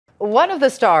One of the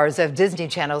stars of Disney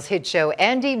Channel's hit show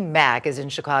Andi Mack is in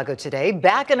Chicago today,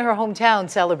 back in her hometown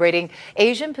celebrating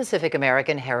Asian Pacific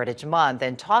American Heritage Month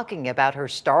and talking about her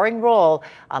starring role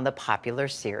on the popular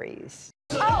series.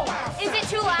 Oh, is it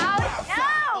too loud?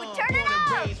 No, turn it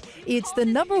up! It's the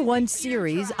 #1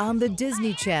 series on the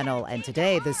Disney Channel, and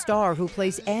today the star who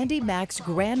plays Andi Mack's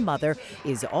grandmother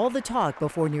is all the talk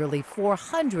before nearly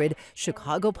 400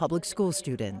 Chicago public school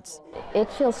students. It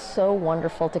feels so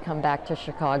wonderful to come back to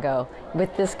Chicago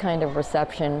with this kind of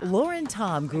reception. Lauren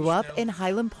Tom grew up in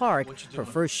Highland Park. Her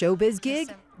first showbiz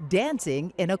gig,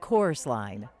 dancing in a chorus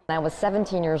line. I was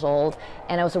 17 years old,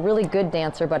 and I was a really good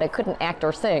dancer, but I couldn't act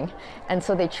or sing. And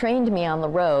so they trained me on the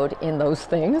road in those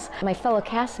things. My fellow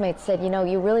castmates said,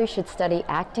 you really should study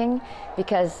acting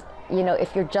because,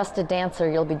 if you're just a dancer,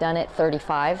 you'll be done at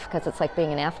 35 because it's like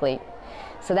being an athlete.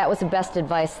 So that was the best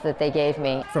advice that they gave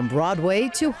me. From Broadway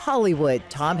to Hollywood,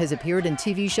 Tom has appeared in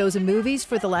TV shows and movies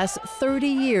for the last 30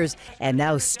 years and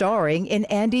now starring in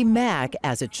Andi Mack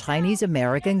as a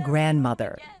Chinese-American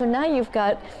grandmother. So now you've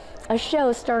got a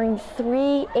show starring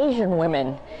 3 Asian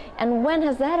women. And when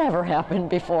has that ever happened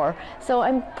before? So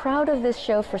I'm proud of this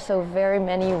show for so very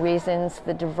many reasons,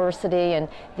 the diversity and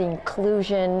the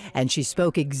inclusion. And she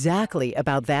spoke exactly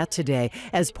about that today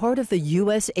as part of the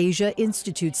U.S.-Asia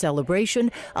Institute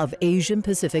celebration of Asian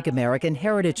Pacific American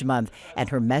Heritage Month. And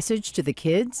her message to the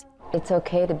kids? It's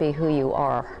okay to be who you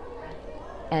are,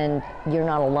 and you're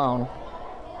not alone.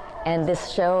 And this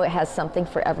show has something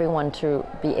for everyone to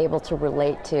be able to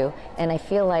relate to. And I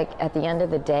feel like at the end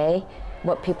of the day,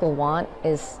 what people want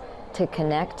is to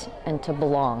connect and to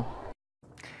belong.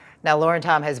 Now, Lauren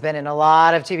Tom has been in a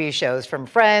lot of TV shows, from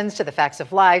Friends to The Facts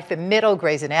of Life, The Middle,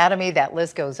 Grey's Anatomy, that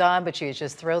list goes on, but she is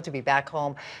just thrilled to be back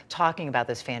home talking about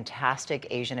this fantastic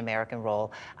Asian American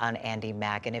role on Andi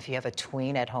Mack. And if you have a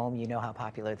tween at home, you know how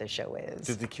popular this show is.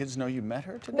 Did the kids know you met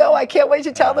her today? No, I can't wait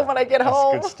to tell them when I get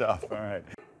home. That's good stuff. All right.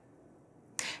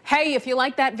 Hey, if you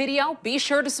like that video, be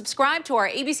sure to subscribe to our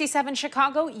ABC7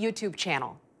 Chicago YouTube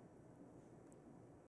channel.